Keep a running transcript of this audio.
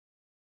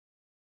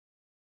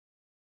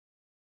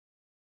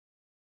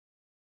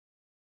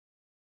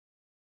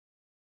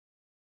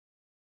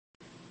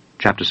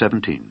Chapter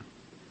 17.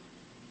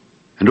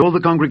 And all the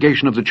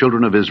congregation of the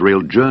children of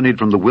Israel journeyed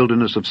from the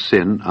wilderness of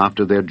Sin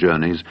after their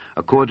journeys,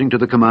 according to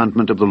the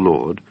commandment of the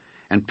Lord,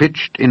 and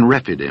pitched in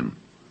Rephidim.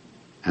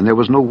 And there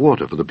was no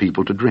water for the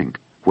people to drink.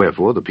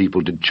 Wherefore the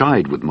people did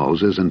chide with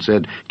Moses, and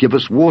said, Give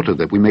us water,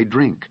 that we may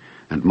drink.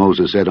 And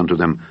Moses said unto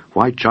them,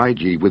 Why chide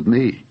ye with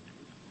me?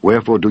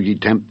 Wherefore do ye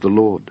tempt the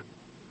Lord?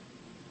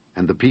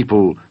 And the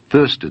people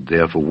thirsted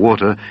there for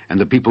water, and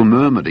the people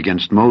murmured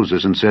against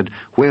Moses, and said,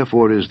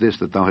 Wherefore is this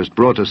that thou hast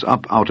brought us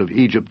up out of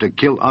Egypt to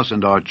kill us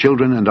and our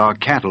children and our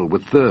cattle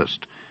with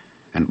thirst?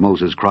 And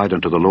Moses cried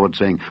unto the Lord,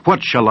 saying,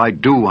 What shall I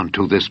do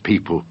unto this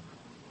people?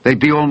 They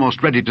be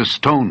almost ready to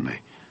stone me.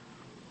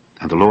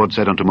 And the Lord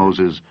said unto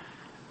Moses,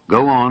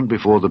 Go on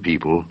before the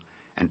people,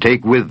 and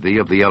take with thee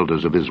of the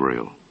elders of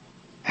Israel,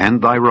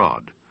 and thy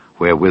rod,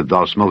 wherewith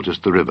thou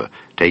smotest the river,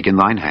 take in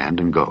thine hand,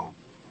 and go.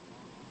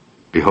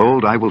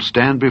 Behold, I will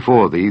stand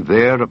before thee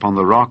there upon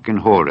the rock in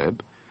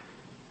Horeb,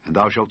 and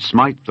thou shalt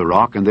smite the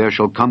rock, and there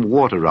shall come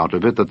water out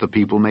of it, that the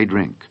people may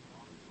drink.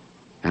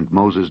 And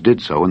Moses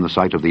did so in the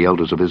sight of the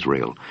elders of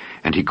Israel.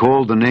 And he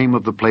called the name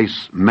of the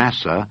place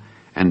Massah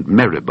and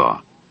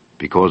Meribah,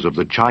 because of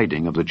the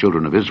chiding of the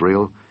children of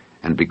Israel,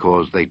 and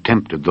because they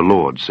tempted the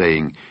Lord,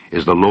 saying,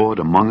 Is the Lord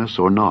among us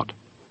or not?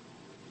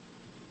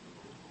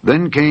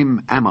 Then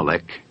came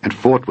Amalek, and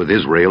fought with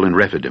Israel in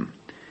Rephidim.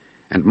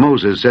 And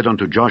Moses said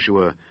unto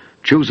Joshua,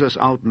 Choose us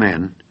out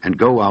men, and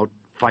go out,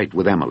 fight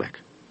with Amalek.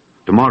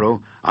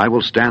 Tomorrow I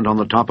will stand on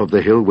the top of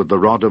the hill with the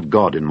rod of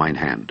God in mine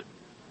hand.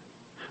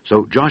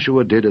 So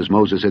Joshua did as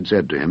Moses had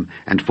said to him,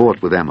 and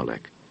fought with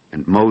Amalek.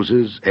 And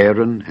Moses,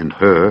 Aaron, and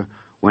Hur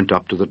went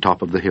up to the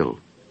top of the hill.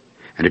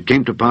 And it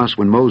came to pass,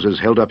 when Moses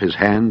held up his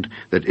hand,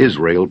 that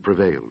Israel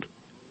prevailed.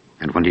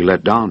 And when he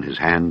let down his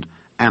hand,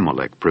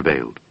 Amalek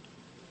prevailed.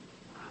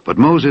 But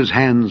Moses'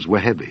 hands were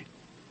heavy.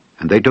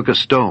 And they took a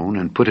stone,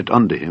 and put it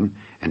unto him,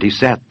 and he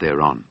sat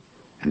thereon.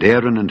 And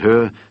Aaron and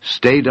Hur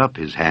stayed up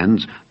his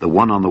hands, the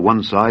one on the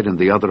one side, and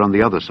the other on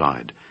the other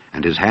side.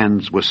 And his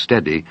hands were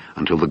steady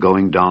until the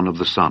going down of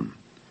the sun.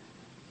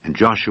 And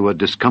Joshua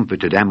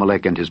discomfited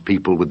Amalek and his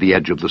people with the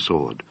edge of the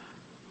sword.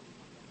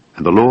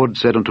 And the Lord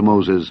said unto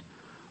Moses,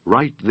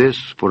 Write this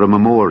for a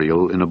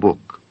memorial in a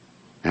book,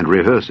 and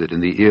rehearse it in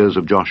the ears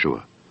of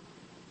Joshua.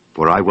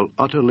 For I will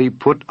utterly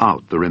put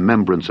out the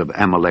remembrance of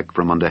Amalek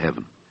from under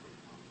heaven.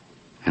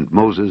 And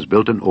Moses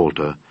built an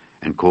altar,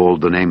 and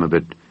called the name of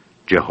it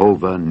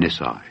Jehovah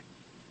Nissi.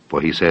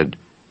 For he said,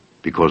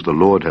 Because the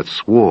Lord hath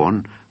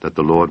sworn that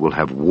the Lord will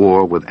have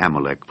war with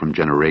Amalek from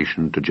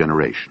generation to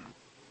generation.